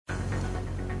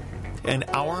an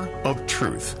hour of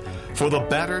truth for the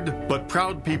battered but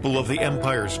proud people of the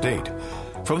Empire State.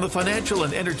 From the financial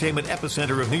and entertainment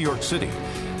epicenter of New York City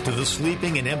to the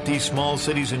sleeping and empty small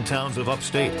cities and towns of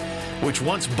upstate, which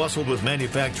once bustled with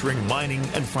manufacturing, mining,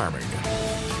 and farming.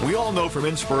 We all know from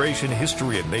inspiration,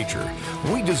 history, and nature,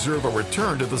 we deserve a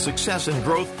return to the success and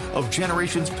growth of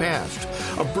generations past,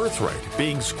 a birthright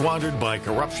being squandered by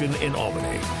corruption in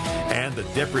Albany, and the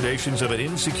depredations of an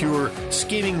insecure,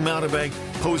 scheming mountebank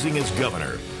posing as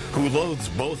governor, who loathes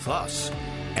both us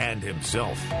and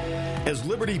himself. As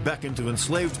liberty beckoned to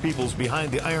enslaved peoples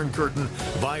behind the Iron Curtain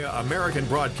via American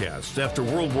broadcasts after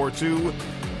World War II,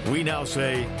 we now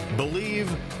say,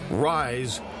 believe,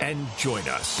 rise, and join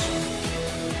us.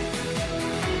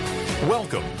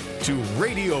 Welcome to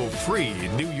Radio Free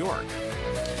New York.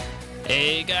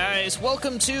 Hey guys,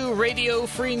 welcome to Radio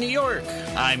Free New York.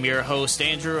 I'm your host,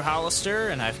 Andrew Hollister,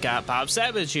 and I've got Bob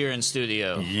Savage here in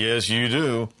studio. Yes, you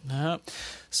do.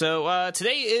 So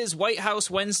today is White House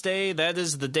Wednesday. That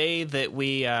is the day that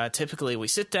we typically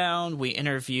sit down, we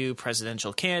interview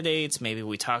presidential candidates, maybe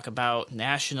we talk about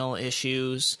national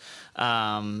issues,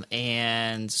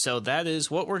 and so that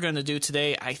is what we're going to do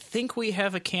today. I think we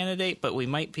have a candidate, but we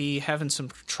might be having some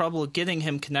trouble getting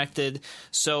him connected.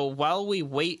 So while we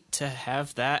wait to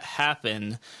have that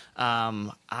happen,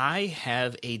 I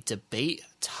have a debate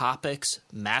topics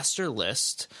master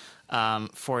list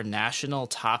for national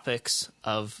topics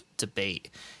of debate.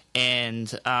 And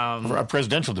for a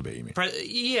presidential debate, you mean?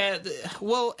 Yeah.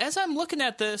 Well, as I'm looking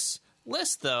at this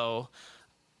list, though,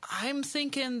 I'm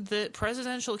thinking that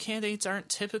presidential candidates aren't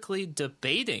typically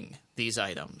debating these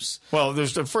items. Well,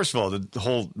 there's first of all, the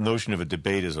whole notion of a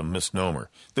debate is a misnomer.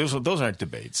 Those aren't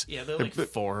debates. Yeah, they're like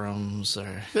forums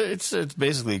or it's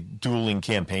basically dueling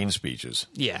campaign speeches.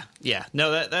 Yeah.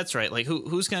 No, that's right. Like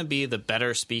who's going to be the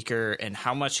better speaker, and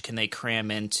how much can they cram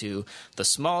into the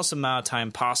smallest amount of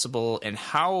time possible, and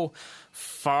how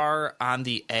far on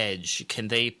the edge can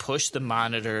they push the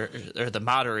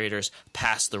moderators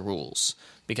past the rules?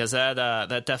 Because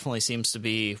that definitely seems to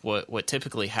be what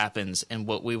typically happens in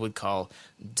what we would call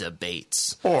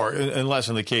debates. Or, unless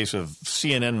in the case of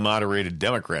CNN-moderated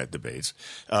Democrat debates,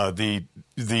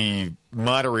 the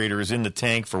moderator is in the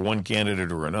tank for one candidate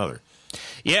or another.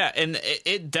 Yeah, and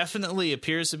it definitely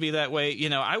appears to be that way. You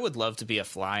know, I would love to be a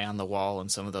fly on the wall in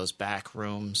some of those back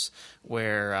rooms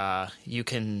where you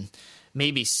can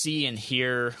maybe see and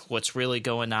hear what's really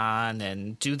going on,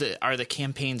 and are the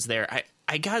campaigns there?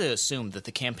 I got to assume that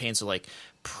the campaigns are like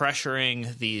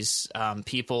pressuring these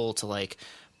people to like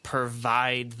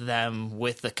provide them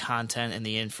with the content and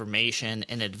the information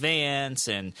in advance,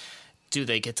 and do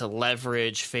they get to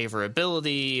leverage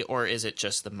favorability, or is it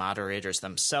just the moderators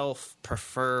themselves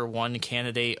prefer one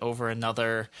candidate over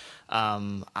another?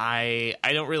 I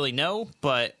don't really know,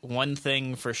 but one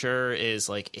thing for sure is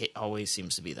like it always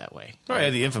seems to be that way. Right,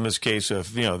 the infamous case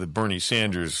of the Bernie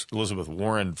Sanders Elizabeth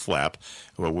Warren flap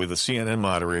with a CNN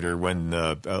moderator when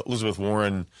Elizabeth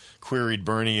Warren queried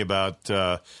Bernie about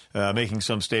making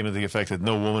some statement to the effect that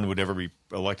no woman would ever be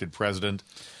elected president.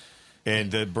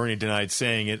 And Bernie denied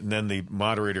saying it, and then the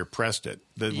moderator pressed it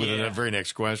with the very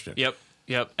next question.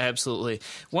 Yep, absolutely.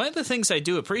 One of the things I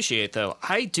do appreciate, though,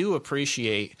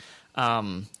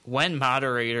 when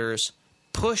moderators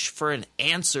push for an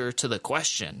answer to the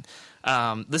question.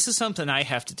 This is something I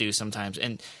have to do sometimes,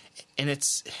 and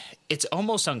it's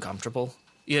almost uncomfortable,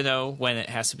 when it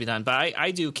has to be done. But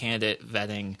I do candidate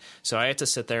vetting, so I have to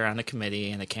sit there on a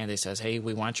committee, and the candidate says, hey,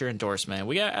 we want your endorsement.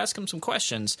 We got to ask them some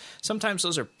questions. Sometimes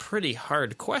those are pretty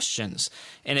hard questions.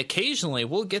 And occasionally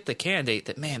we'll get the candidate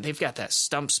that, man, they've got that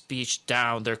stump speech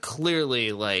down. They're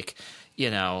clearly like,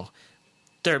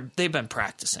 they've been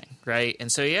practicing, right? And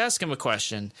so you ask them a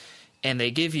question, and they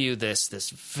give you this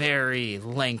very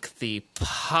lengthy,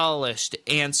 polished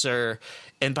answer.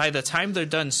 And by the time they're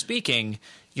done speaking,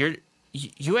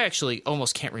 you actually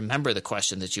almost can't remember the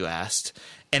question that you asked.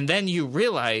 And then you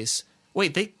realize,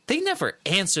 wait, they never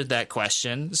answered that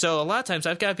question. So a lot of times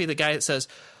I've got to be the guy that says,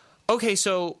 okay,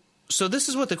 so this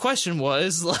is what the question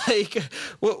was. Like,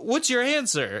 what's your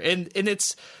answer? And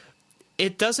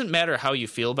it doesn't matter how you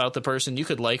feel about the person. You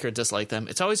could like or dislike them.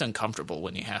 It's always uncomfortable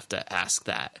when you have to ask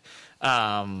that.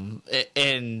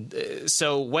 And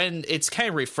so when it's kind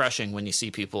of refreshing when you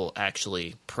see people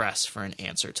actually press for an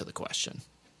answer to the question.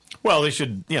 Well, they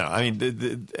should,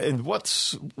 and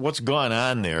what's gone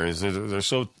on there is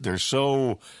that they're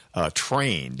so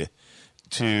trained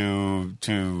to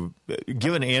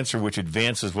give an answer which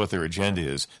advances what their agenda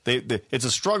is. It's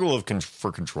a struggle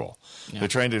for control. Yeah.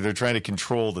 They're trying to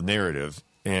control the narrative,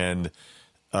 and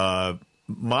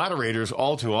moderators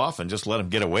all too often just let them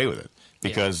get away with it.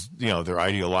 because they're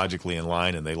ideologically in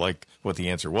line and they like what the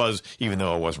answer was, even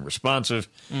though it wasn't responsive.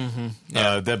 Mm-hmm.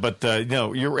 Yeah.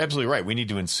 You're absolutely right. We need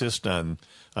to insist on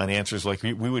answers like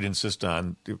we would insist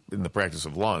on in the practice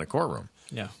of law in a courtroom.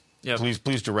 Yeah. Yeah.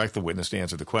 Please direct the witness to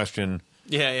answer the question.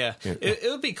 Yeah. It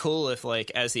would be cool if,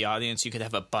 like, as the audience, you could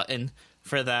have a button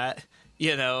for that.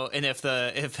 And if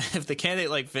the candidate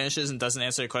like finishes and doesn't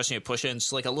answer the question, you push it, and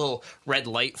just like a little red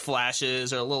light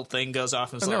flashes or a little thing goes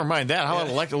off. And never mind that. How about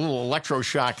a little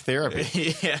electroshock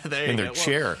therapy? Yeah, there you in their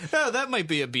chair. Well, that might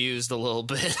be abused a little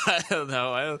bit. I don't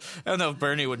know. I don't know if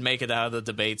Bernie would make it out of the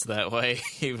debates that way.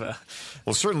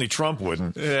 Well, certainly Trump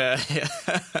wouldn't. Yeah.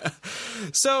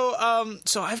 So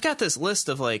I've got this list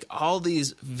of like all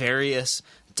these various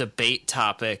debate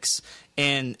topics,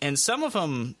 and some of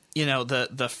them.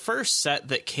 The first set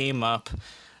that came up,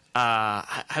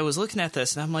 I was looking at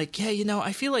this and I'm like,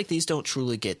 I feel like these don't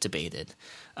truly get debated.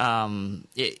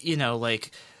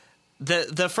 Like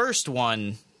the first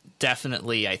one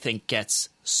definitely, I think, gets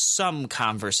some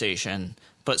conversation,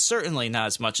 but certainly not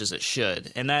as much as it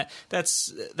should. And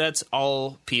that's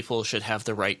all people should have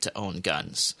the right to own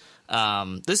guns.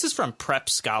 This is from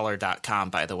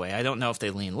prepscholar.com, by the way. I don't know if they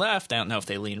lean left. I don't know if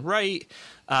they lean right.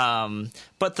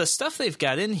 But the stuff they've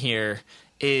got in here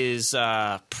is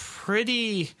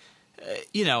pretty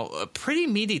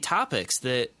meaty topics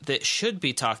that should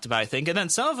be talked about, I think. And then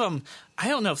some of them, I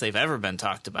don't know if they've ever been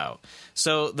talked about.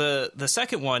 So the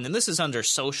second one, and this is under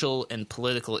social and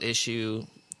political issue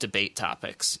debate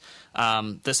topics.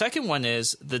 The second one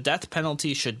is the death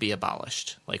penalty should be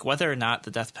abolished, like whether or not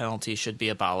the death penalty should be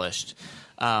abolished.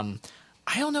 I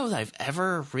don't know that I've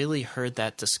ever really heard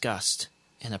that discussed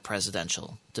in a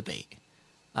presidential debate.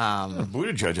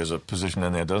 Buttigieg has a position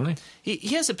on that, doesn't he?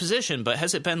 He has a position, but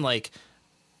has it been like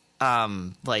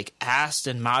asked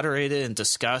and moderated and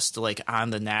discussed like on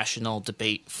the national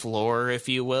debate floor, if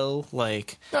you will?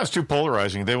 Like, no, it's too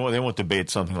polarizing. They won't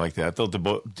debate something like that.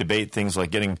 They'll debate things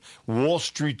like getting Wall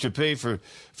Street to pay for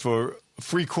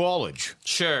free college.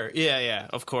 Sure, yeah,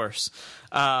 of course.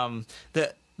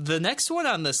 The next one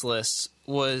on this list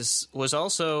was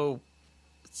also,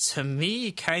 to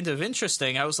me, kind of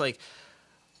interesting. I was like,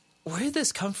 where did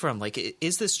this come from? Like,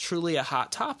 is this truly a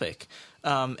hot topic?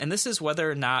 And this is whether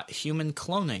or not human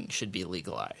cloning should be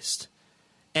legalized.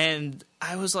 And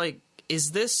I was like,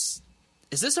 is this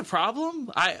a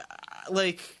problem?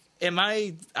 Am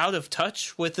I out of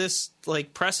touch with this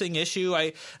like pressing issue?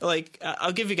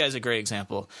 I'll give you guys a great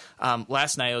example.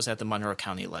 Last night I was at the Monroe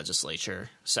County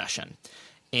Legislature session.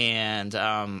 And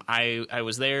I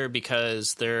was there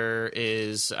because there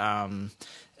is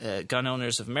Gun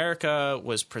Owners of America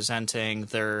was presenting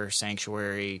their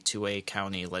sanctuary to a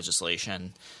county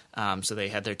legislation. So they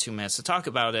had their 2 minutes to talk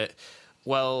about it.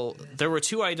 Well, there were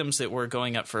two items that were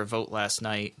going up for a vote last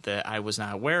night that I was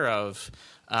not aware of.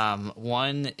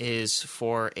 One is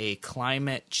for a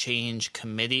climate change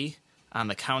committee on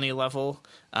the county level.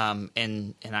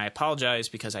 And I apologize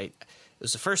because it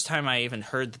was the first time I even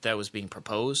heard that was being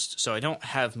proposed, so I don't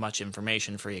have much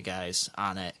information for you guys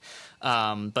on it.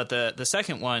 But the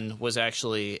second one was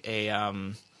actually a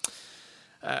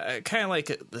kind of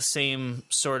like the same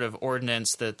sort of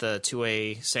ordinance that the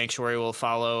 2A sanctuary will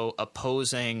follow,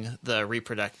 opposing the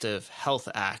Reproductive Health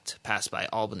Act passed by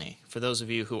Albany. For those of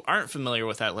you who aren't familiar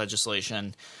with that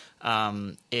legislation,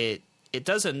 it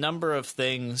does a number of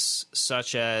things,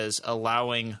 such as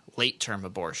allowing late-term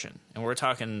abortion, and we're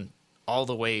talking all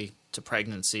the way to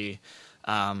pregnancy.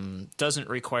 Doesn't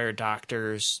require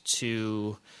doctors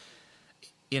to,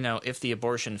 if the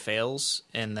abortion fails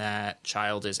and that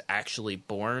child is actually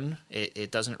born,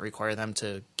 it doesn't require them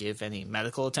to give any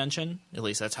medical attention. At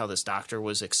least that's how this doctor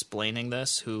was explaining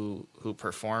this, who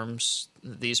performs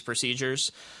these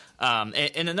procedures. And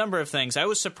a number of things. I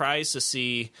was surprised to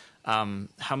see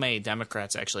how many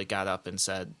Democrats actually got up and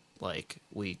said, like,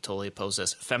 we totally oppose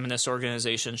this. Feminist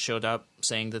organizations showed up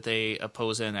saying that they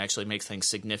oppose it and actually make things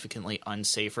significantly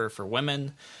unsafer for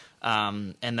women.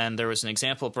 And then there was an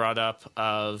example brought up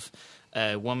of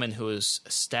a woman who was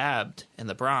stabbed in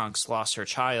the Bronx, lost her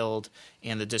child,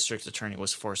 and the district attorney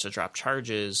was forced to drop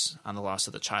charges on the loss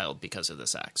of the child because of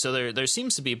this act. So there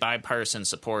seems to be bipartisan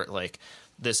support, like,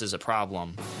 this is a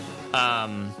problem.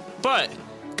 But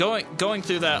going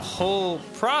through that whole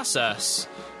process,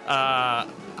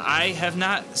 I have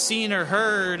not seen or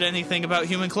heard anything about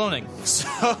human cloning.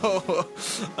 So,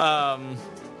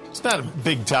 it's not a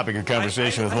big topic of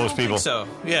conversation with most people. So,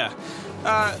 yeah.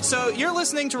 So you're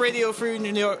listening to Radio Free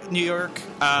New York.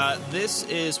 This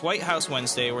is White House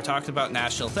Wednesday. We're talking about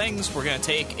national things. We're going to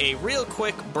take a real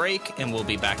quick break, and we'll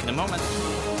be back in a moment.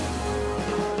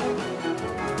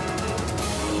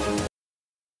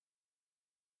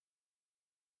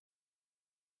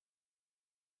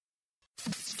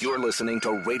 You're listening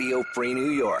to Radio Free New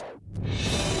York.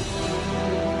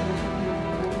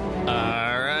 All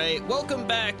right, welcome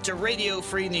back to Radio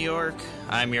Free New York.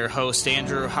 I'm your host,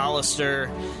 Andrew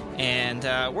Hollister, and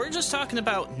we're just talking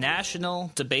about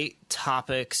national debate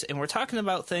topics, and we're talking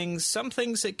about some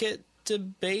things that get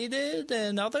debated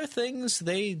and other things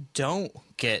they don't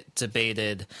get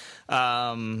debated.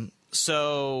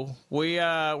 So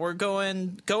we're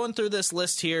going through this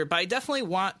list here, but I definitely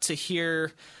want to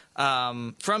hear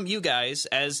from you guys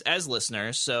as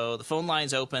listeners. So the phone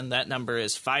line's open. That number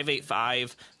is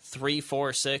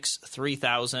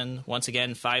 585-346-3000. Once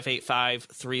again,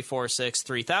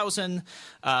 585-346-3000.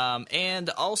 And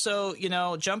also,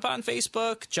 jump on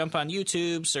Facebook, jump on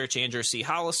YouTube, search Andrew C.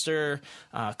 Hollister,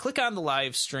 click on the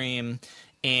live stream,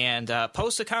 and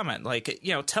post a comment.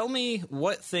 Tell me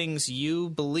what things you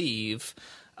believe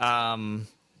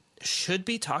should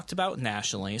be talked about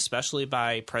nationally, especially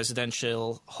by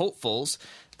presidential hopefuls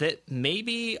that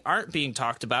maybe aren't being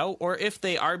talked about, or if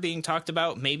they are being talked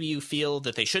about, maybe you feel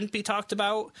that they shouldn't be talked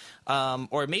about,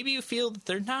 or maybe you feel that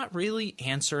they're not really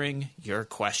answering your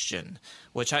question,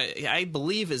 which I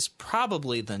believe is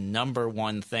probably the number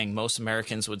one thing most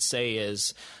Americans would say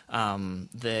is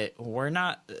that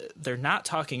they're not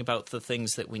talking about the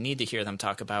things that we need to hear them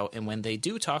talk about, and when they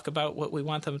do talk about what we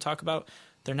want them to talk about,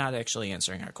 they're not actually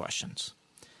answering our questions.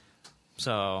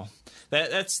 So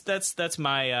that's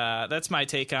my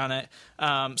take on it.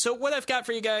 So what I've got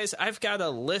for you guys, I've got a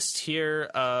list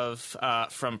here of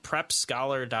from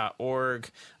prepscholar.org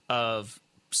of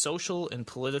social and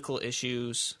political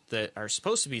issues that are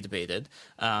supposed to be debated.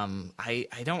 I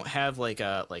don't have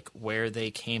where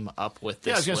they came up with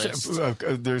this list.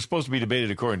 They're supposed to be debated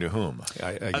according to whom?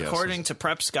 I guess. According to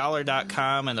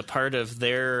prepscholar.com and a part of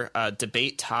their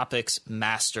debate topics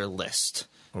master list.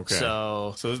 Okay.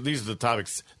 So these are the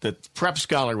topics that Prep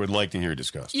Scholar would like to hear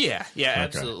discussed. Yeah,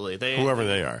 absolutely. Whoever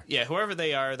they are. Yeah, whoever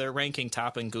they are, they're ranking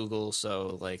top in Google,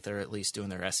 so they're at least doing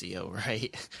their SEO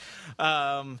right.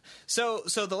 So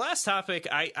the last topic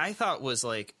I thought was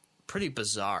pretty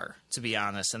bizarre, to be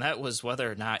honest, and that was whether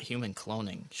or not human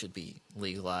cloning should be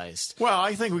legalized. Well,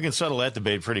 I think we can settle that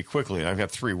debate pretty quickly. I've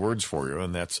got 3 words for you,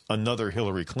 and that's another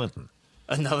Hillary Clinton.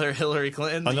 Another Hillary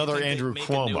Clinton. Another Andrew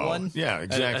Cuomo. A new one? Yeah,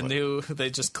 exactly. They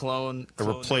just clone a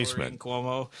replacement.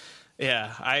 Cuomo.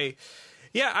 Yeah, I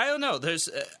don't know.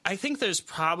 I think there's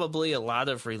probably a lot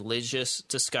of religious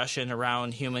discussion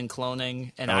around human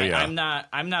cloning, and I'm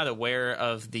not aware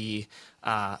of the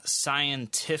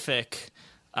scientific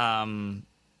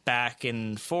back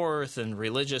and forth and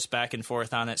religious back and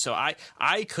forth on it. So I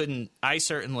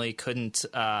certainly couldn't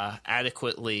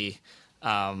adequately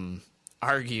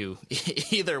argue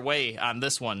either way on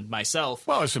this one myself.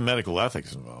 Well, there's some medical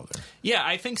ethics involved there. Yeah,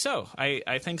 I think so.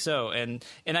 I think so. And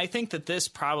I think that this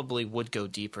probably would go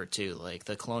deeper too, like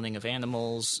the cloning of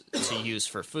animals to use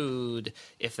for food,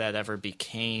 if that ever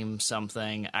became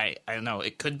something. I don't know.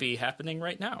 It could be happening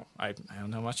right now. I don't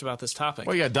know much about this topic.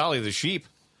 Well, you got Dolly the sheep.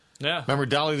 Yeah. Remember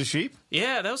Dolly the sheep?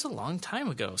 Yeah, that was a long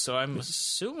time ago. So I'm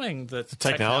assuming that the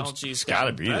technology's got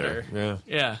to be better. there.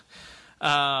 Yeah.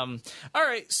 All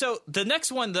right. So the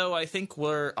next one, though, I think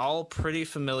we're all pretty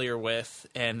familiar with,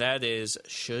 and that is,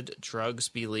 should drugs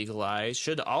be legalized?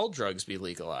 Should all drugs be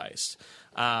legalized?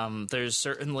 There's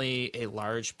certainly a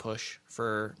large push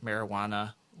for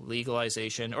marijuana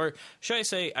legalization, or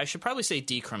I should probably say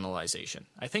decriminalization.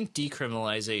 I think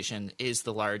decriminalization is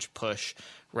the large push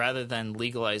rather than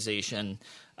legalization.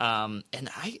 And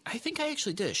I think I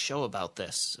actually did a show about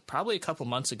this probably a couple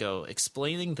months ago,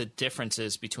 explaining the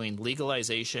differences between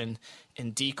legalization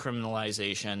and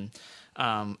decriminalization.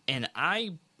 And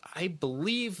I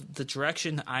believe the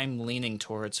direction I'm leaning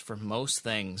towards for most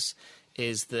things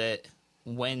is that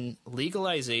when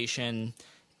legalization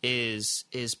is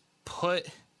put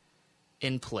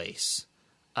in place,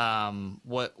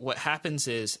 what happens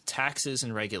is taxes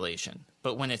and regulation.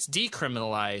 But when it's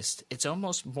decriminalized, it's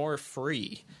almost more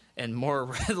free and more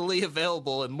readily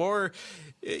available and more,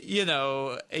 you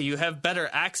have better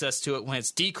access to it when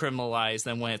it's decriminalized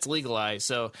than when it's legalized.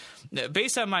 So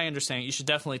based on my understanding, you should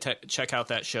definitely check out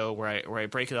that show where I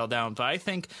break it all down. But I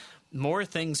think more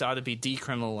things ought to be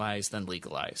decriminalized than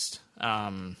legalized.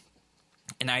 And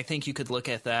I think you could look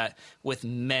at that with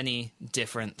many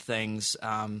different things.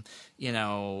 Marijuana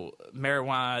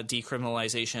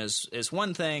decriminalization is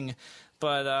one thing,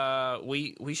 But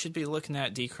we should be looking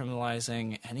at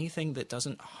decriminalizing anything that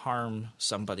doesn't harm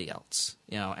somebody else.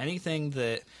 Anything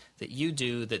that you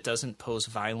do that doesn't pose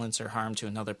violence or harm to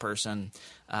another person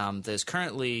that is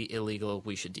currently illegal,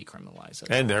 we should decriminalize it.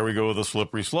 And there we go with a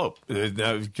slippery slope.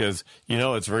 Because,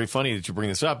 it's very funny that you bring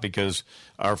this up, because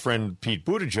our friend Pete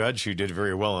Buttigieg, who did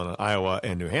very well in Iowa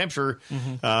and New Hampshire,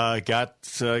 got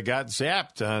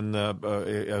zapped on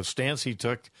a stance he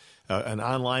took, an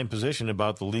online position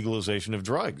about the legalization of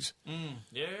drugs.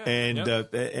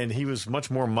 And he was much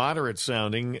more moderate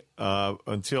sounding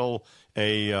until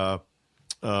a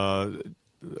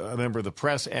member of the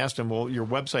press asked him, well, your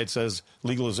website says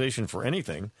legalization for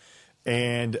anything.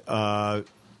 And so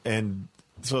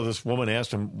this woman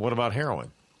asked him, what about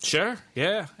heroin? Sure.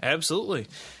 Yeah, absolutely.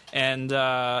 And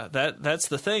that's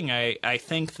the thing. I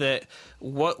think that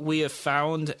what we have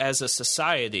found as a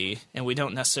society, and we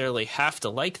don't necessarily have to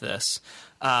like this,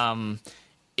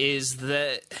 is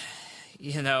that,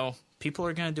 people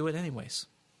are going to do it anyways.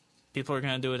 People are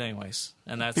going to do it anyways,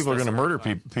 and people are going to murder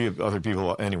other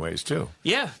people anyways too.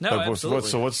 Yeah, no, absolutely.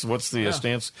 So what's the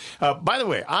stance? By the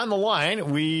way, on the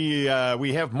line we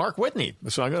have Mark Whitney.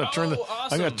 So I'm going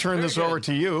to turn this over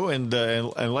to you and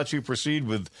let you proceed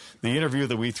with the interview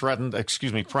that we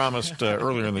promised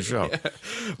earlier in the show.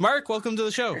 Mark, welcome to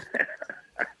the show.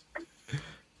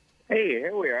 Hey,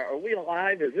 here we are. Are we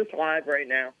live? Is this live right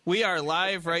now? We are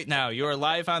live right now. You are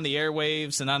live on the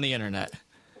airwaves and on the internet.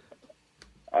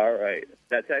 All right.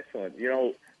 That's excellent.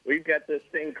 We've got this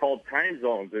thing called time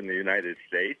zones in the United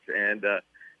States, and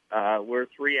we're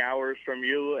 3 hours from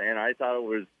you, and I thought it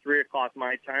was 3 o'clock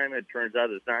my time. It turns out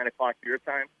it's 9 o'clock your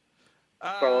time.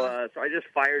 So I just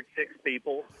fired 6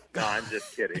 people. No, I'm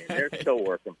just kidding. They're still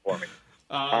working for me.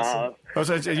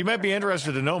 Awesome. You might be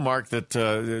interested to know, Mark, that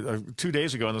 2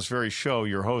 days ago on this very show,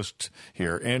 your host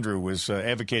here, Andrew, was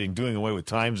advocating doing away with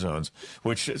time zones,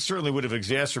 which certainly would have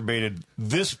exacerbated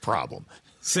this problem.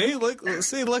 See, look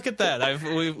at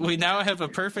that. We now have a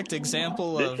perfect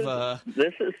example of.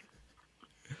 This is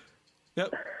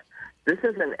Yep. This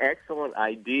is an excellent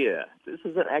idea.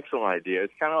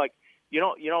 It's kind of like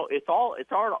it's all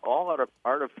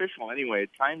artificial anyway.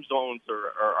 Time zones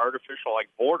are artificial, like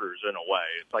borders in a way.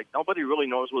 It's like nobody really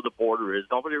knows where the border is.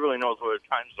 Nobody really knows where the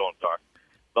time zones are.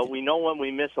 But we know when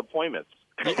we miss appointments.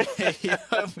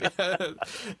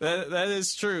 That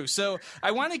is true. So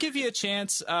I want to give you a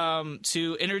chance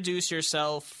to introduce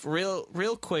yourself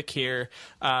real quick here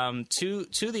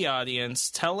to the audience.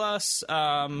 Tell us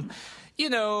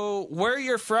where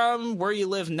you're from, where you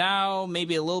live now,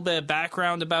 maybe a little bit of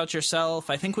background about yourself.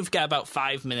 I think we've got about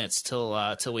 5 minutes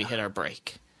till we hit our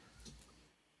break.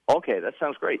 Okay, that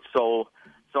sounds great. So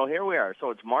here we are. So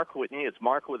it's Mark Whitney. It's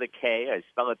Mark with a K. I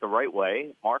spell it the right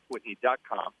way,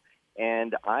 markwhitney.com.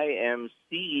 And I am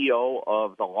CEO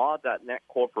of the Law.net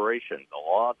Corporation, the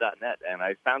Law.net. And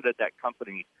I founded that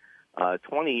company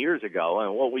 20 years ago.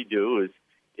 And what we do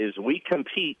is we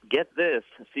compete, get this,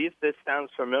 see if this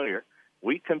sounds familiar,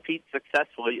 we compete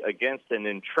successfully against an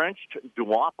entrenched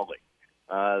duopoly.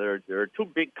 There are 2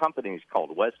 big companies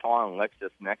called Westlaw and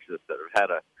LexisNexis that have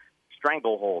had a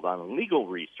stranglehold on legal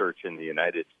research in the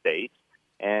United States.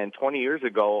 And 20 years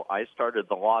ago, I started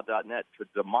the Law.net to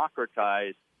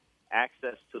democratize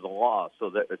access to the law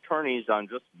so that attorneys on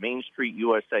just Main Street,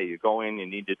 USA, you go in, you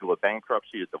need to do a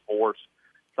bankruptcy, a divorce,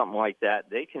 something like that,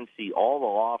 they can see all the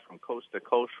law from coast to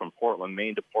coast, from Portland,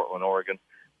 Maine to Portland, Oregon,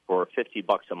 for $50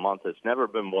 a month. It's never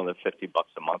been more than $50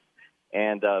 a month.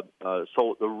 And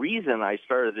so the reason I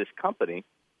started this company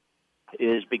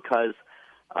is because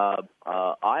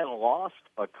I lost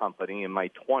a company in my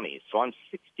 20s. So I'm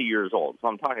 60 years old. So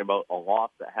I'm talking about a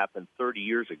loss that happened 30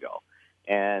 years ago.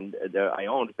 And I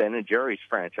owned Ben & Jerry's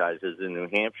franchises in New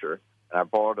Hampshire. And I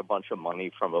borrowed a bunch of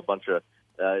money from a bunch of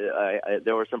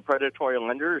there were some predatory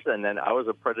lenders, and then I was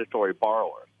a predatory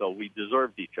borrower. So we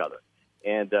deserved each other.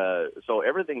 And so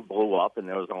everything blew up, and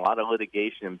there was a lot of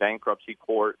litigation in bankruptcy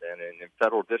court and in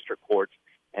federal district courts.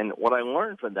 And what I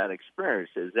learned from that experience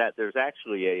is that there's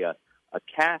actually a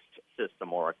caste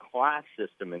system or a class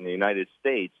system in the United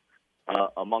States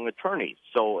among attorneys.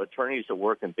 So attorneys that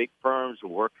work in big firms, who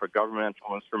work for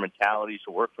governmental instrumentalities,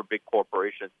 who work for big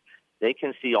corporations, they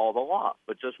can see all the law.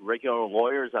 But just regular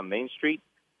lawyers on Main Street,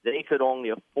 they could only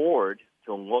afford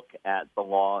to look at the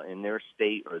law in their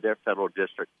state or their federal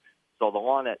district. So the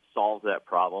LawNet solves that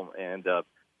problem. And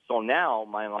so now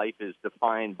my life is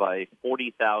defined by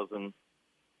 40,000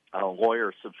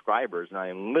 lawyer subscribers, and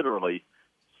I literally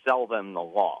sell them the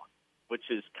law, which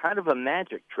is kind of a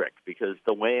magic trick, because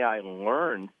the way I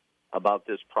learned about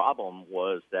this problem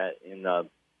was that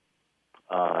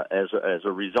as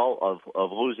a result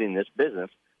of losing this business,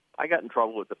 I got in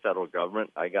trouble with the federal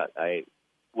government. I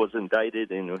was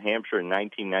indicted in New Hampshire in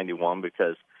 1991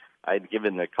 because I'd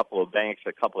given a couple of banks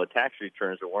a couple of tax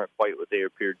returns that weren't quite what they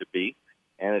appeared to be,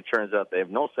 and it turns out they have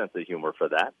no sense of humor for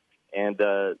that. And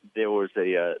there was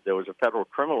a federal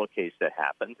criminal case that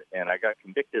happened, and I got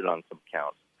convicted on some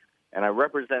counts. And I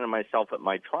represented myself at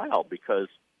my trial because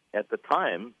at the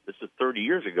time, this is 30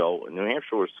 years ago, New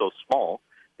Hampshire was so small,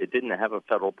 it didn't have a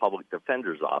federal public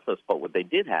defender's office. But what they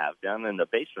did have down in the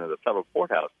basement of the federal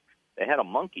courthouse, they had a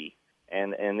monkey,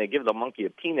 and they give the monkey a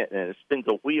peanut, and it spins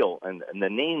a wheel, and the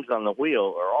names on the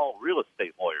wheel are all real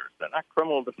estate lawyers. They're not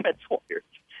criminal defense lawyers.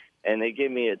 And they gave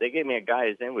me a guy.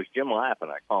 His name was Jim Lappin.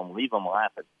 I call him Leave Him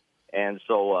Lappin. And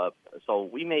so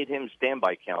we made him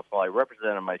standby counsel. I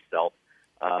represented myself,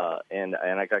 and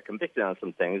I got convicted on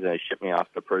some things, and they shipped me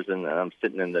off to prison. And I'm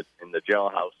sitting in the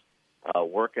jailhouse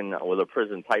working with a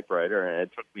prison typewriter, and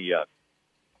it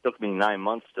took me 9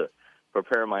 months to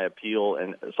prepare my appeal.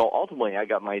 And so ultimately, I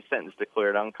got my sentence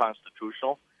declared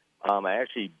unconstitutional. I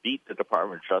actually beat the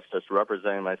Department of Justice,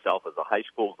 representing myself as a high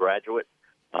school graduate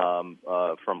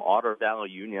from Otter Valley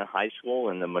Union High School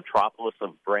in the metropolis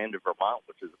of Brandon, Vermont,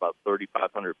 which is about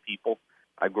 3,500 people.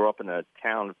 I grew up in a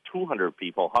town of 200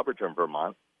 people, Hubbardton,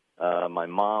 Vermont. My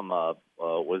mom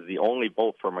was the only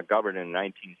vote for McGovern in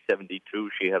 1972.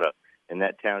 In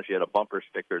that town, she had a bumper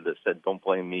sticker that said, "Don't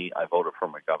blame me, I voted for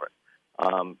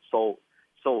McGovern."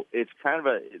 So it's kind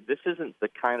of this isn't the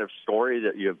kind of story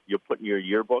that you put in your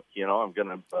yearbook. I'm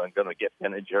gonna get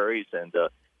Ben and Jerry's, and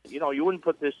you wouldn't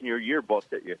put this in your yearbook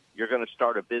that you're going to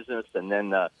start a business and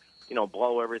then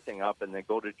blow everything up and then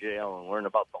go to jail and learn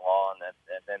about the law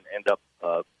and then end up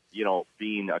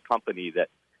being a company that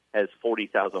has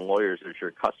 40,000 lawyers as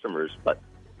your customers. But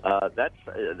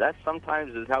that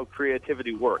sometimes is how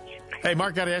creativity works. Hey,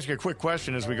 Mark, got to ask you a quick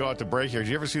question as we go out to break here. Did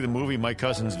you ever see the movie My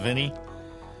Cousin's Vinny?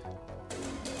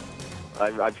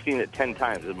 I've seen it 10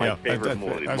 times. It's my favorite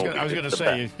movie. I was going to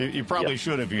say, you probably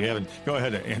should if you haven't. Go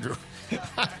ahead, Andrew.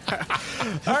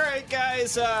 All right,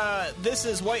 guys. This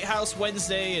is White House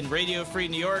Wednesday in Radio Free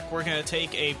New York. We're going to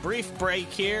take a brief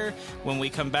break here. When we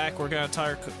come back, we're going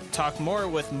to talk more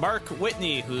with Mark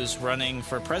Whitney, who's running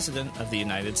for President of the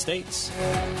United States.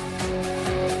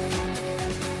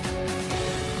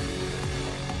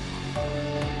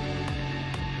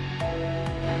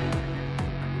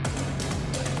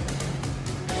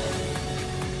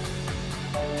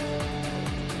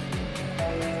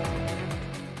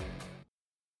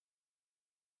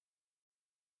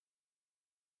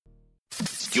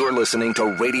 You're listening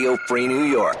to Radio Free New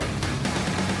York.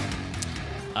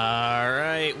 All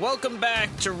right. Welcome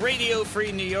back to Radio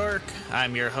Free New York.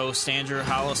 I'm your host, Andrew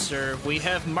Hollister. We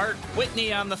have Mark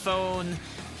Whitney on the phone.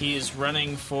 He's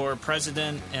running for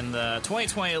president in the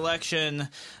 2020 election.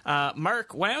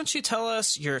 Mark, why don't you tell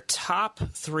us your top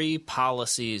 3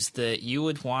 policies that you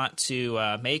would want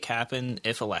to make happen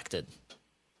if elected?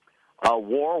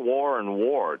 War, and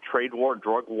war. Trade war,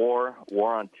 drug war,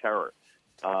 war on terror.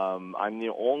 I'm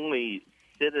the only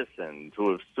citizen to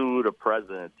have sued a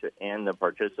president to end the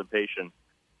participation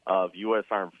of U.S.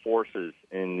 armed forces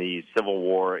in the civil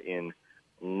war in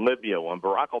Libya. When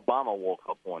Barack Obama woke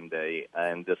up one day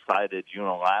and decided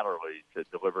unilaterally to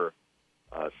deliver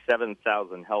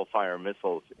 7,000 Hellfire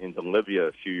missiles into Libya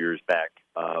a few years back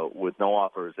with no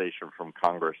authorization from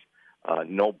Congress,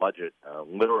 no budget,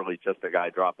 literally just a guy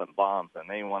dropping bombs, and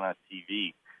they went on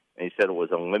TV. And he said it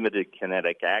was a limited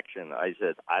kinetic action. I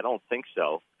said, I don't think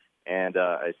so. And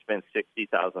I spent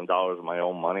 $60,000 of my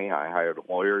own money. I hired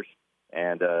lawyers.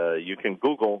 And you can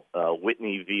Google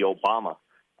Whitney v. Obama.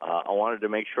 I wanted to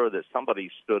make sure that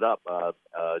somebody stood up.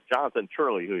 Jonathan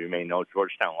Turley, who you may know,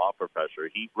 Georgetown law professor,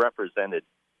 he represented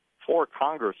 4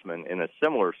 congressmen in a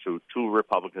similar suit, 2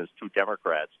 Republicans, 2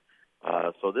 Democrats.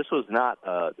 So this was not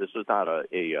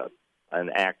an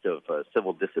act of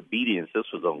civil disobedience. This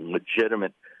was a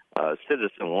legitimate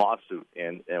citizen lawsuit,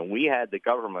 and we had the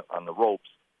government on the ropes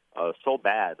so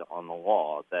bad on the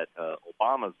law that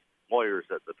Obama's lawyers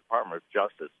at the Department of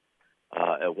Justice,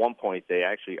 at one point, they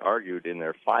actually argued in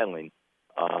their filing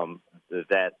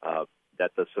that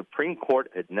the Supreme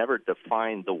Court had never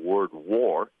defined the word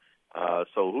war.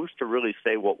 So who's to really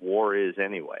say what war is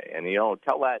anyway? And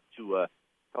tell that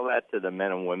to the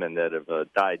men and women that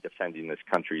have died defending this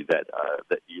country that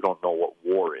you don't know what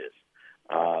war is.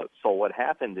 So what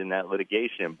happened in that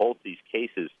litigation in both these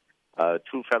cases,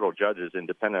 2 federal judges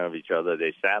independent of each other,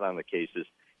 they sat on the cases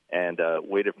and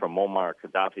waited for Muammar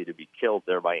Gaddafi to be killed,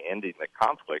 thereby ending the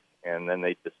conflict, and then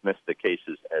they dismissed the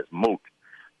cases as moot.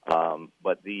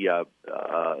 But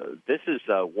this is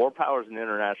war powers and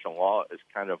international law is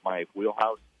kind of my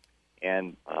wheelhouse.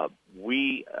 And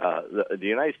the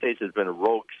United States has been a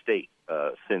rogue state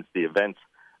since the events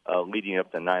leading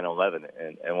up to 9/11.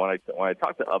 And when I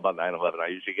talk about 9/11, I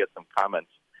usually get some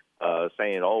comments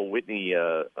saying, "Oh, Whitney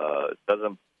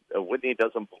doesn't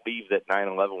believe that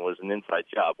 9/11 was an inside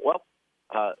job." Well,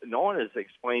 no one has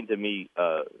explained to me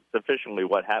sufficiently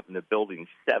what happened to Building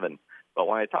 7. But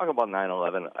when I talk about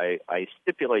 9/11, I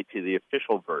stipulate to the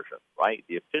official version, right?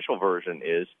 The official version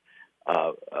is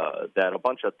that a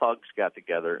bunch of thugs got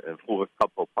together and flew a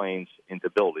couple of planes into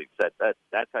buildings.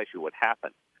 That's actually what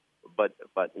happened. But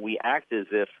we act as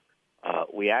if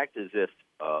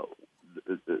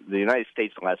the United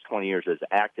States in the last 20 years has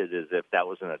acted as if that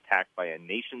was an attack by a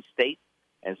nation state,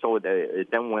 and so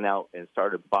it then went out and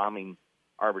started bombing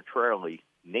arbitrarily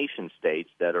nation states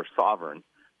that are sovereign,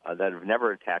 that have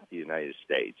never attacked the United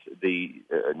States. The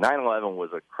 9/11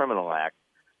 was a criminal act.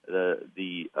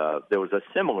 There was a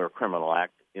similar criminal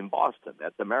act in Boston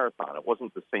at the Marathon. It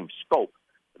wasn't the same scope,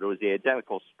 but it was the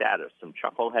identical status. Some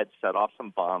chuckleheads set off some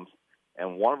bombs,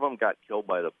 and one of them got killed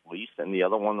by the police, and the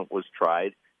other one was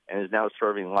tried and is now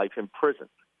serving life in prison.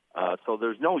 So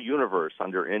there's no universe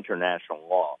under international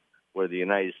law where the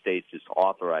United States is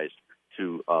authorized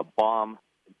to bomb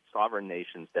sovereign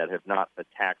nations that have not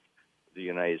attacked the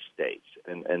United States.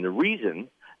 And the reason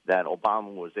that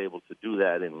Obama was able to do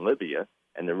that in Libya,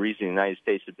 and the reason the United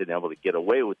States has been able to get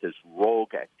away with this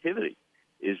rogue activity,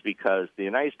 is because the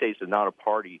United States is not a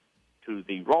party to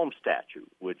the Rome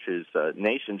Statute, which is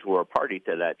nations who are party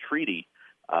to that treaty.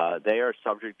 They are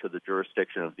subject to the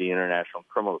jurisdiction of the International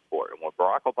Criminal Court. And when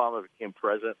Barack Obama became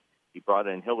president, he brought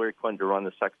in Hillary Clinton to run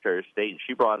the Secretary of State, and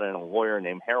she brought in a lawyer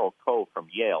named Harold Koh from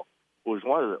Yale, who was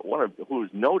who was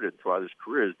noted throughout his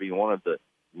career as being one of the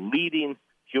leading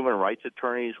human rights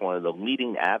attorneys, one of the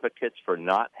leading advocates for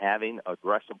not having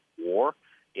aggressive war.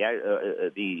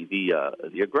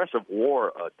 The aggressive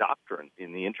war doctrine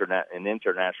in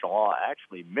international law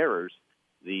actually mirrors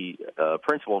the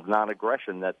principle of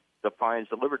non-aggression that defines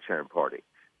the Libertarian Party.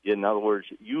 In other words,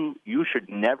 you should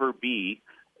never be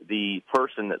the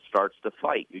person that starts the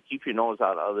fight. You keep your nose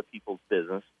out of other people's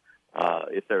business.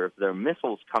 If there are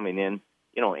missiles coming in,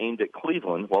 aimed at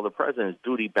Cleveland, well, the president is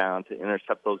duty-bound to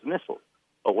intercept those missiles.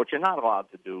 But what you're not allowed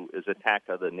to do is attack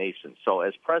other nations. So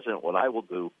as president, what I will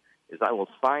do is I will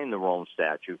sign the Rome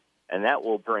Statute, and that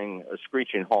will bring a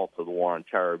screeching halt to the war on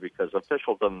terror, because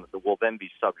officialdom will then be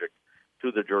subject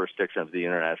to the jurisdiction of the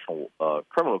International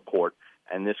Criminal Court,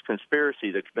 and this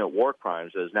conspiracy to commit war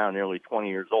crimes that is now nearly 20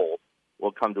 years old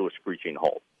will come to a screeching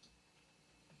halt.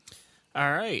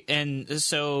 All right, and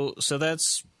so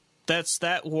that's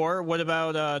that war. What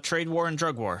about trade war and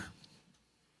drug war?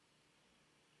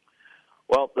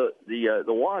 Well, the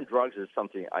war on drugs is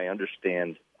something I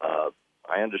understand.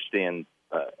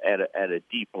 At a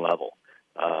deep level.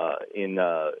 In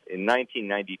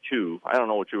 1992, I don't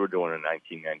know what you were doing in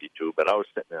 1992, but I was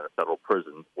sitting in a federal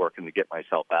prison working to get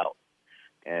myself out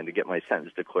and to get my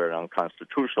sentence declared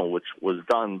unconstitutional, which was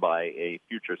done by a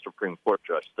future Supreme Court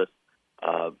Justice,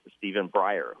 Stephen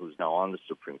Breyer, who's now on the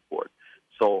Supreme Court.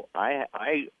 So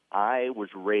I was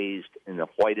raised in the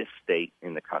whitest state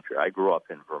in the country. I grew up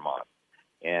in Vermont.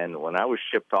 And when I was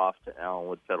shipped off to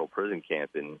Allenwood Federal Prison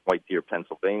Camp in White Deer,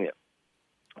 Pennsylvania,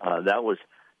 that was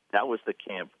the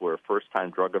camp where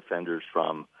first-time drug offenders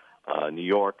from New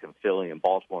York and Philly and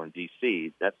Baltimore and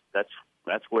D.C.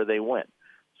 That's where they went.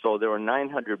 So there were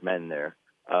 900 men there.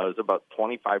 It was about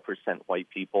 25% white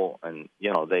people, and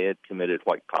they had committed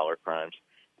white-collar crimes.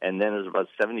 And then it was about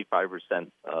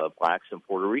 75% blacks and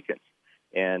Puerto Ricans,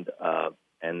 and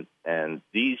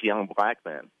these young black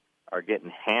men are getting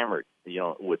hammered,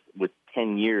 with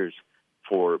 10 years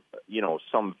for,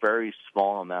 some very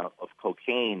small amount of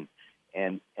cocaine.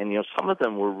 And some of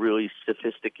them were really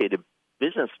sophisticated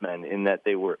businessmen in that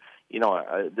they were,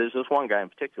 there's this one guy in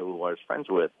particular who I was friends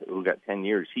with who got 10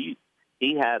 years. He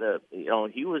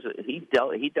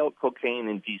dealt cocaine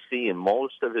in D.C., and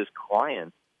most of his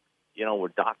clients, were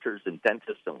doctors and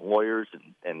dentists and lawyers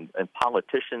and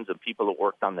politicians and people that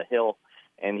worked on the Hill.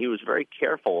 And he was very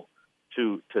careful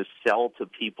to sell to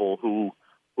people who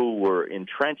were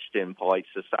entrenched in polite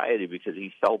society, because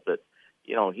he felt that,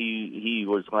 he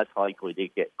was less likely to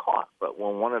get caught. But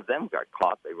when one of them got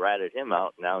caught, they ratted him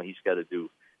out. Now he's got to do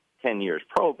 10 years.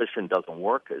 Prohibition doesn't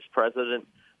work. As president,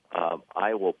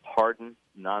 I will pardon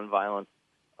nonviolent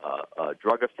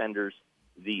drug offenders.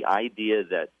 The idea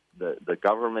that the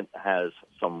government has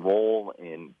some role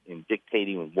in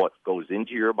dictating what goes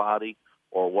into your body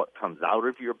or what comes out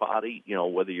of your body,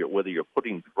 whether you're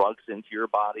putting drugs into your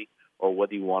body or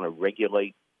whether you want to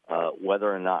regulate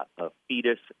whether or not a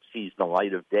fetus sees the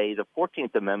light of day. The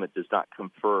 14th Amendment does not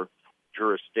confer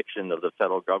jurisdiction of the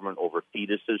federal government over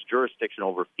fetuses. Jurisdiction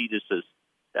over fetuses,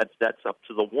 that's up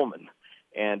to the woman.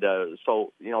 And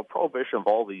so, prohibition of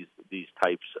all these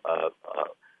types of,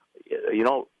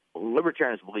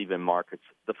 libertarians believe in markets.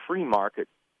 A free market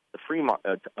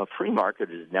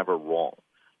is never wrong.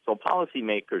 So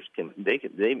policymakers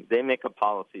they make a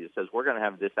policy that says we're going to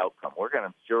have this outcome. We're going to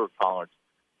have zero tolerance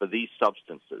for these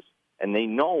substances. And they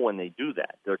know when they do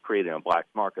that, they're creating a black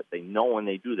market. They know when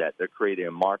they do that, they're creating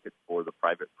a market for the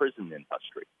private prison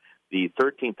industry. The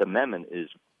 13th Amendment is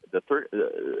the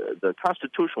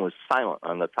Constitution was silent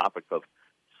on the topic of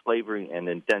slavery and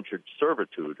indentured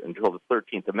servitude until the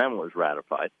 13th Amendment was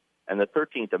ratified. And the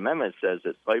 13th Amendment says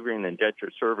that slavery and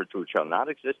indentured servitude shall not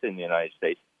exist in the United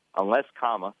States unless,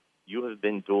 you have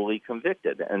been duly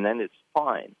convicted, and then it's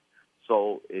fine.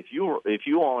 So if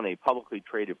you own a publicly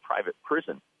traded private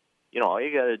prison, all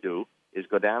you got to do is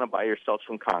go down and buy yourself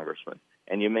some congressmen,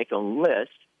 and you make a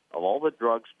list of all the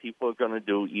drugs people are going to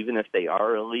do, even if they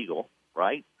are illegal,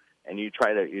 right? And you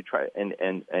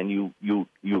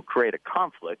create a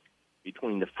conflict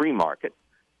between the free market,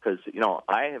 because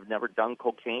I have never done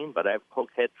cocaine, but I have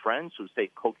cokehead friends who say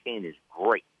cocaine is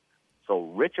great.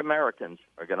 So rich Americans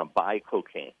are going to buy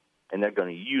cocaine, and they're going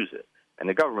to use it, and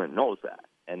the government knows that.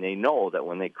 And they know that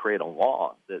when they create a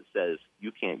law that says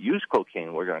you can't use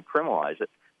cocaine, we're going to criminalize it.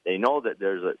 They know that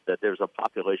there's a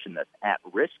population that's at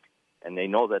risk, and they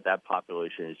know that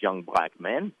population is young black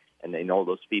men, and they know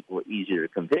those people are easier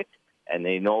to convict, and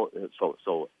they know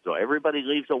so everybody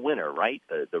leaves a winner, right?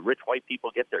 The rich white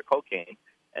people get their cocaine,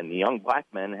 and the young black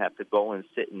men have to go and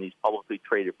sit in these publicly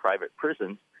traded private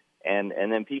prisons, and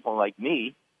then people like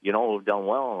me, who've done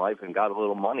well in life and got a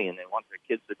little money, and they want their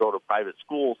kids to go to private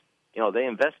schools. They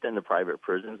invest in the private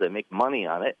prisons, they make money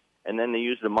on it, and then they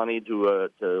use the money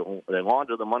they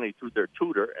launder the money through their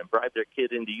tutor and bribe their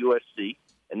kid into USC,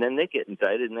 and then they get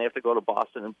indicted and they have to go to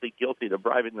Boston and plead guilty to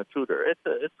bribing the tutor.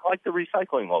 It's like the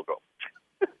recycling logo.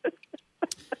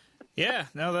 Yeah,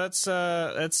 no, that's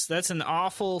an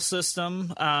awful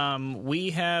system.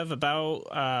 We have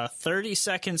about 30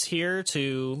 seconds here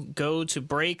to go to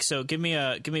break. So give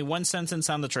me one sentence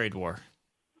on the trade war.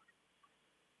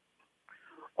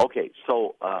 Okay,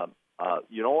 so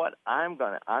you know what? I'm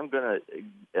gonna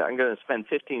spend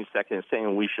 15 seconds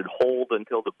saying we should hold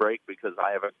until the break, because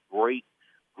I have a great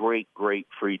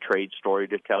free trade story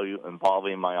to tell you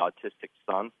involving my autistic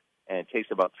son, and it takes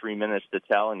about 3 minutes to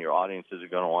tell, and your audience isn't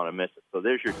going to want to miss it. So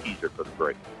there's your teaser for the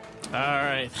break. All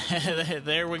right,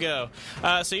 there we go.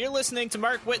 So you're listening to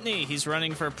Mark Whitney. He's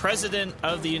running for President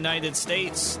of the United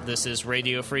States. This is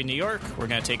Radio Free New York. We're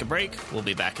going to take a break. We'll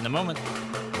be back in a moment.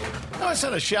 I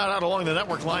sent a shout-out along the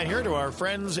network line here to our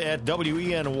friends at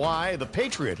WENY, The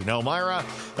Patriot in Elmira,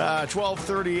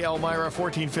 1230 Elmira,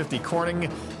 1450 Corning.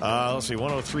 Let's see,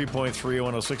 103.3,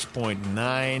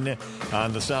 106.9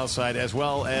 on the south side, as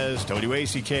well as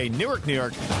WACK, Newark, New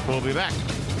York. We'll be back.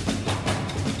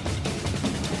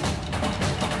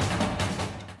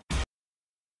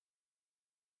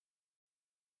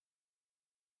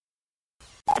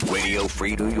 Radio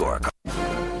Free New York.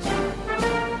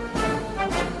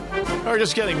 We're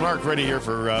just getting Mark ready here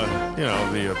for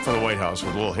for the White House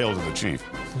with a little hail to the chief.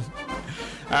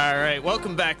 All right,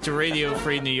 welcome back to Radio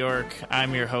Free New York.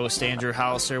 I'm your host, Andrew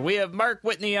Hauser. We have Mark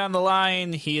Whitney on the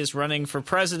line. He is running for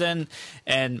president.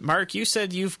 And Mark, you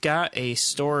said you've got a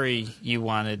story you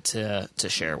wanted to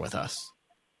share with us.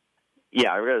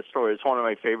 Yeah, I've got a story. It's one of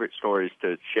my favorite stories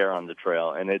to share on the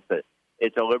trail, and it's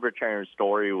a libertarian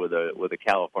story with a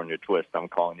California twist. I'm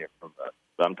talking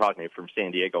to you from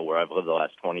San Diego, where I've lived the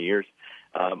last 20 years.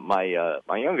 My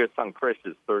youngest son, Chris,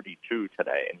 is 32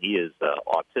 today, and he is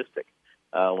autistic.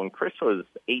 When Chris was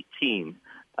 18,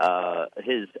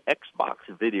 his Xbox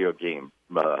video game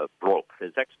broke.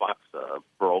 His Xbox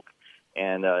broke,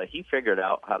 and he figured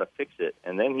out how to fix it,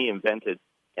 and then he invented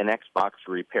an Xbox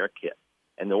repair kit.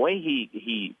 And the way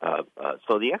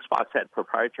so the Xbox had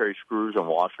proprietary screws and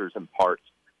washers and parts,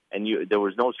 and there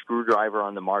was no screwdriver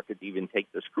on the market to even take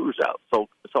the screws out. So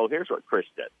here's what Chris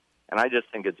did, and I just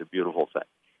think it's a beautiful thing.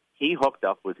 He hooked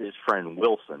up with his friend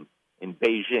Wilson in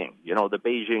Beijing. The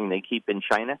Beijing they keep in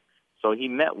China? So he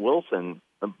met Wilson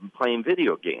playing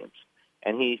video games.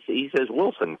 And he says,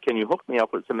 Wilson, can you hook me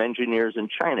up with some engineers in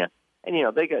China? And,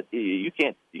 they got you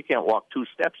can't walk 2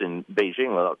 steps in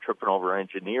Beijing without tripping over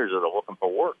engineers that are looking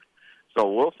for work.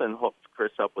 So Wilson hooked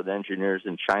Chris up with engineers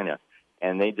in China,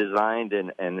 and they designed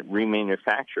and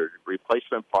remanufactured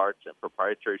replacement parts and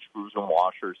proprietary screws and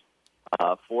washers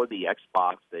for the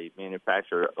Xbox. They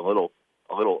manufactured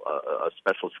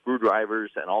special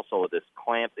screwdrivers and also this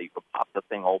clamp that you could pop the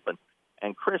thing open.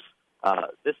 And Chris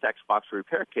this Xbox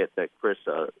repair kit that Chris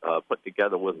put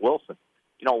together with Wilson.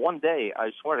 You know, one day,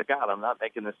 I swear to God, I'm not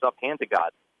making this up, hand to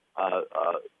God,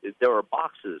 there were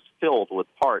boxes filled with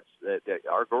parts.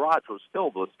 Our garage was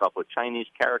filled with stuff with Chinese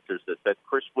characters that said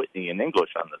Chris Whitney in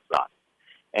English on the side.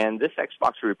 And this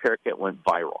Xbox repair kit went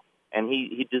viral. And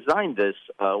he designed this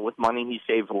with money he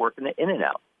saved working in and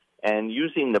out. And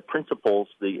using the principles,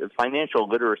 the financial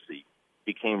literacy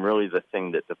became really the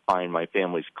thing that defined my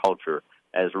family's culture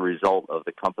as a result of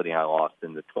the company I lost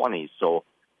in the 20s. So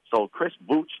Chris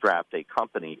bootstrapped a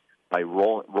company by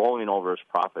rolling over his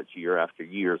profits year after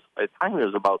year. By the time he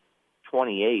was about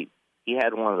 28, he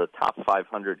had one of the top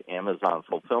 500 Amazon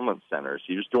fulfillment centers.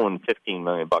 He was doing $15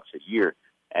 million a year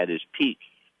at his peak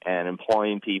and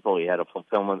employing people. He had a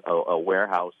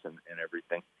warehouse and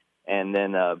everything. And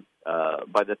then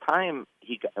by the time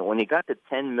when he got to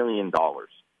 $10 million,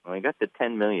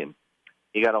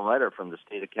 he got a letter from the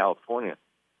state of California.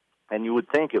 And you would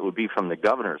think it would be from the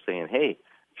governor saying, hey,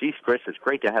 geez, Chris, it's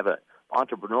great to have an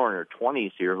entrepreneur in her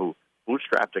 20s here who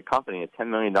bootstrapped a company at $10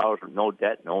 million with no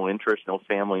debt, no interest, no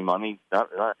family money.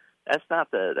 That's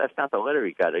not the letter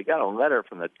he got. He got a letter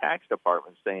from the tax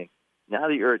department saying, now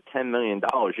that you're at $10 million,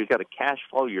 you've got to cash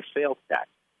flow your sales tax.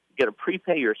 You got to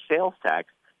prepay your sales tax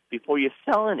before you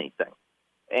sell anything.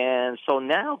 And so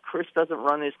now Chris doesn't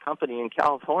run his company in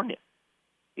California.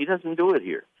 He doesn't do it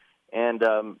here. And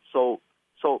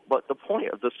but the point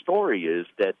of the story is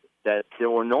that there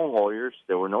were no lawyers,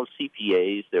 there were no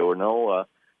CPAs, there were no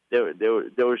it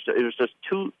was just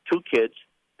two kids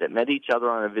that met each other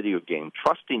on a video game,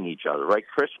 trusting each other. Right?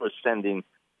 Chris was sending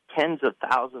tens of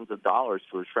thousands of dollars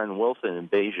to his friend Wilson in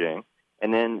Beijing,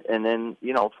 and then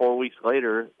 4 weeks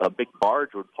later, a big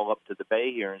barge would pull up to the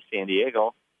bay here in San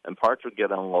Diego, and parts would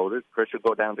get unloaded. Chris would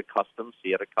go down to customs.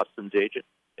 He had a customs agent.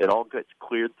 It all gets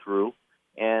cleared through.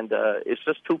 And it's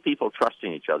just two people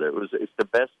trusting each other. It's the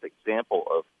best example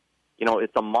of,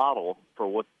 it's a model for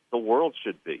what the world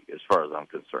should be, as far as I'm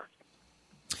concerned.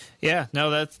 Yeah,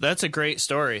 no, that's a great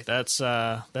story.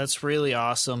 That's really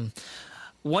awesome.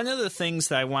 One of the things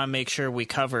that I want to make sure we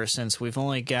cover, since we've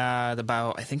only got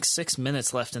about, I think, 6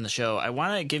 minutes left in the show, I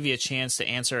want to give you a chance to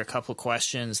answer a couple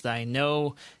questions that I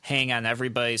know hang on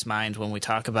everybody's mind when we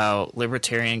talk about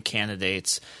libertarian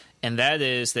candidates. And that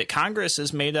is that Congress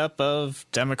is made up of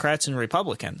Democrats and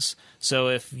Republicans. So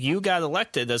if you got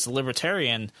elected as a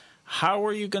libertarian, how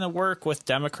are you going to work with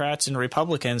Democrats and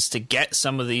Republicans to get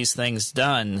some of these things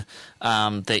done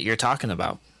that you're talking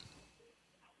about?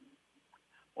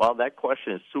 Well, that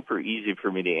question is super easy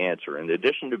for me to answer. In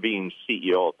addition to being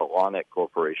CEO of the LawNet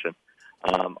Corporation,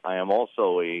 I am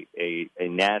also a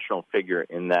national figure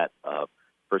in that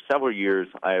for several years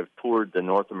I have toured the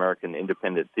North American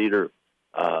Independent Theater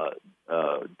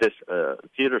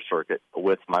theater circuit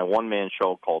with my one-man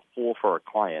show called Fool for a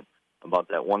Client about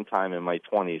that one time in my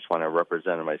 20s when I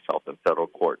represented myself in federal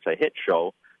court. It's a hit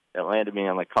show that landed me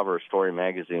on the cover of Story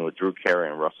magazine with Drew Carey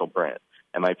and Russell Brand.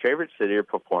 And my favorite city to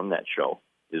perform that show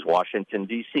is Washington,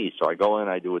 D.C. So I go in,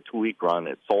 I do a 2-week run,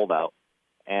 it's sold out.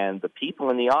 And the people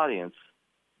in the audience,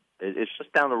 it's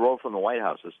just down the road from the White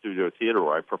House, the Studio Theater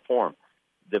where I perform.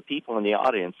 The people in the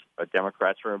audience are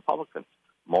Democrats or Republicans.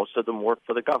 Most of them work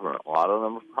for the government. A lot of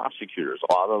them are prosecutors.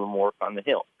 A lot of them work on the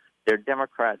Hill. They're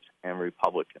Democrats and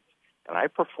Republicans. And I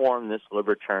perform this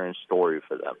libertarian story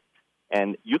for them.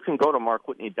 And you can go to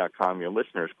markwhitney.com, your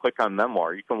listeners, click on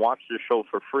Memoir. You can watch this show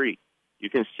for free. You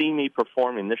can see me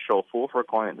performing this show, Fool for a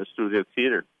Client, in the Studio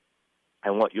Theater.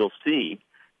 And what you'll see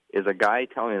is a guy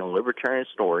telling a libertarian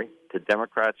story to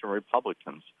Democrats and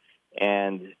Republicans.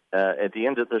 And at the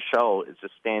end of the show, it's a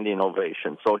standing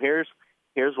ovation. So here's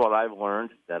what I've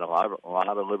learned that a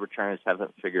lot of libertarians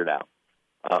haven't figured out.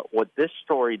 What this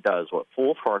story does, what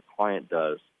Fool for a Client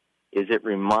does, is it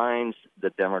reminds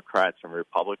the Democrats and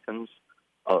Republicans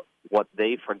of what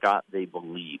they forgot they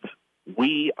believe.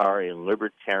 We are a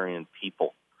libertarian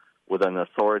people with an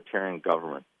authoritarian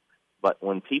government. But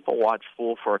when people watch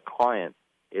Fool for a Client,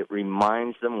 it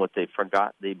reminds them what they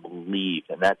forgot they believe.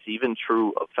 And that's even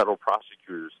true of federal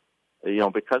prosecutors.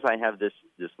 Because I have this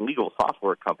legal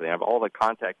software company, I have all the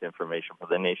contact information for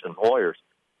the nation's lawyers.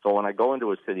 So when I go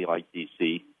into a city like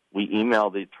D.C., we email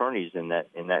the attorneys in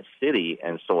that city,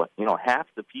 and so half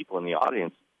the people in the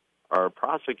audience are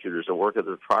prosecutors that work at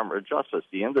the Department of Justice.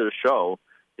 At the end of the show,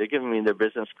 they're giving me their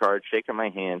business card, shaking my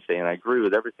hand, saying, I agree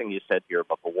with everything you said here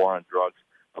about the war on drugs,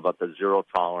 about the zero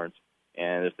tolerance,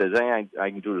 and if there's anything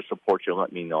I can do to support you,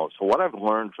 let me know. So what I've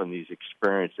learned from these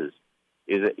experiences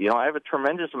is that, I have a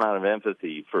tremendous amount of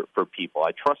empathy for people.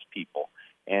 I trust people,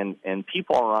 and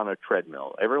people are on a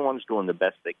treadmill. Everyone's doing the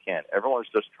best they can. Everyone's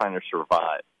just trying to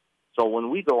survive. So when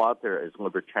we go out there as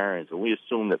libertarians and we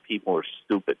assume that people are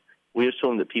stupid, we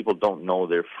assume that people don't know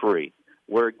they're free,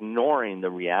 we're ignoring the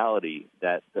reality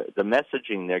that the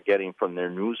messaging they're getting from their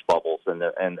news bubbles and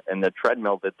the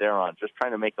treadmill that they're on, just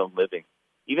trying to make a living.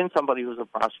 Even somebody who's a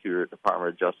prosecutor at the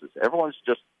Department of Justice, everyone's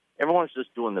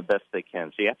just doing the best they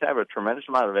can. So you have to have a tremendous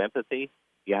amount of empathy.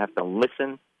 You have to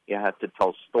listen. You have to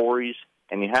tell stories,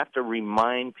 and you have to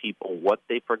remind people what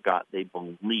they forgot they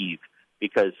believe,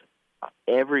 because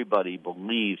everybody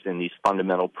believes in these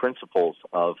fundamental principles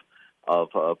of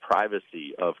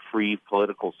privacy, of free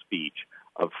political speech,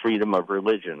 of freedom of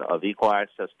religion, of equal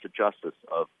access to justice,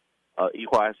 of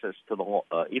equal access to the law,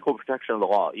 equal protection of the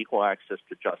law, equal access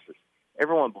to justice.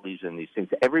 Everyone believes in these things.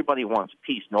 Everybody wants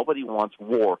peace. Nobody wants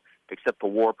war except the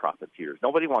war profiteers.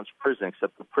 Nobody wants prison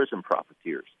except the prison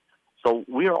profiteers. So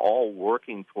we are all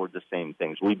working toward the same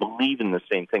things. We believe in the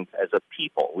same things as a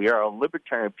people. We are a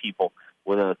libertarian people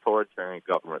with an authoritarian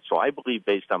government. So I believe,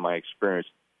 based on my experience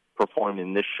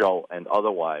performing this show and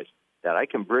otherwise, that I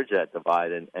can bridge that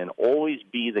divide and always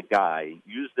be the guy,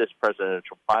 use this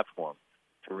presidential platform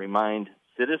to remind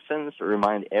citizens,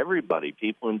 remind everybody,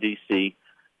 people in D.C.,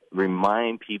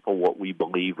 remind people what we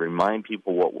believe, remind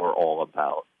people what we're all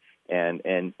about. And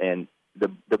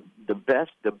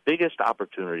the biggest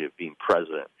opportunity of being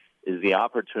president is the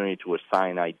opportunity to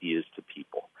assign ideas to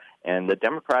people. And the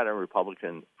Democrat and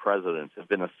Republican presidents have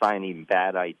been assigning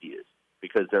bad ideas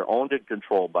because they're owned and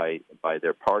controlled by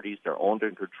their parties. They're owned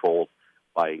and controlled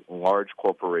by large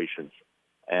corporations.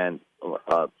 And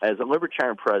as a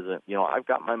libertarian president, I've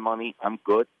got my money. I'm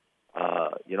good.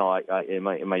 In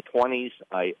my 20s,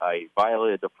 I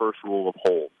violated the first rule of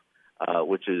holes,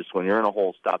 which is when you're in a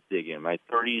hole, stop digging. In my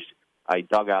 30s, I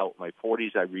dug out. My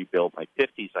 40s, I rebuilt. My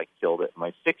 50s, I killed it. In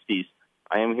my 60s,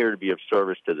 I am here to be of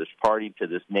service to this party, to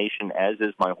this nation, as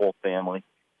is my whole family,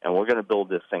 and we're going to build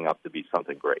this thing up to be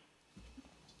something great.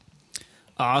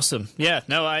 Awesome. Yeah,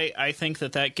 no, I think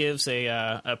that gives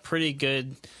a pretty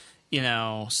good,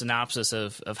 synopsis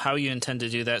of how you intend to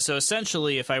do that. So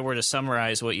essentially, if I were to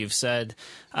summarize what you've said,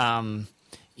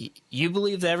 you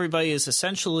believe that everybody is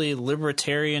essentially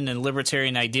libertarian and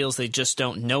libertarian ideals. They just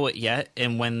don't know it yet.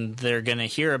 And when they're going to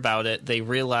hear about it, they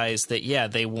realize that, yeah,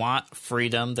 they want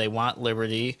freedom, they want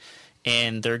liberty,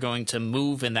 and they're going to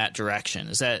move in that direction.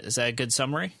 Is that a good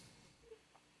summary?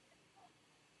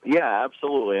 Yeah,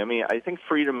 absolutely. I mean, I think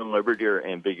freedom and liberty are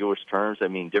ambiguous terms. I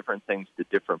mean, different things to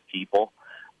different people.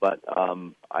 But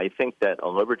I think that a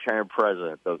libertarian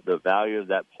president, the value of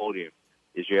that podium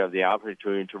is you have the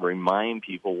opportunity to remind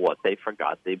people what they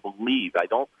forgot they believe. I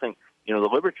don't think, the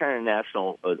libertarian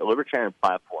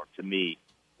platform, to me,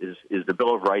 is the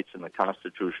Bill of Rights and the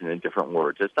Constitution in different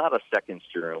words. It's not a second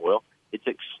steering wheel. It's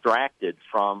extracted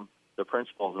from the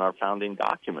principles in our founding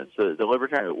documents. The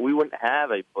libertarian, we wouldn't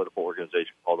have a political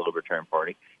organization called the Libertarian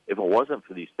Party if it wasn't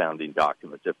for these founding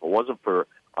documents, if it wasn't for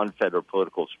unfettered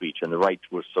political speech and the right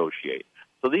to associate.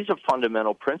 So these are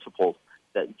fundamental principles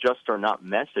that just are not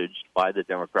messaged by the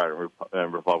Democratic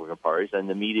and Republican parties and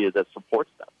the media that supports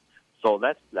them. So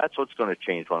that's what's going to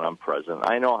change when I'm president.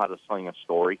 I know how to sling a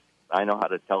story. I know how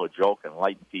to tell a joke and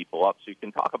lighten people up so you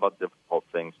can talk about difficult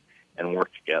things and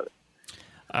work together.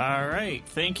 All right.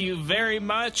 Thank you very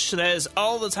much. That is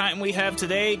all the time we have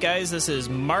today. Guys, this is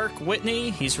Mark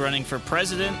Whitney. He's running for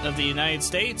President of the United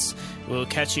States. We'll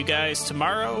catch you guys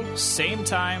tomorrow, same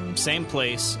time, same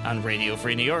place on Radio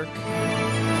Free New York.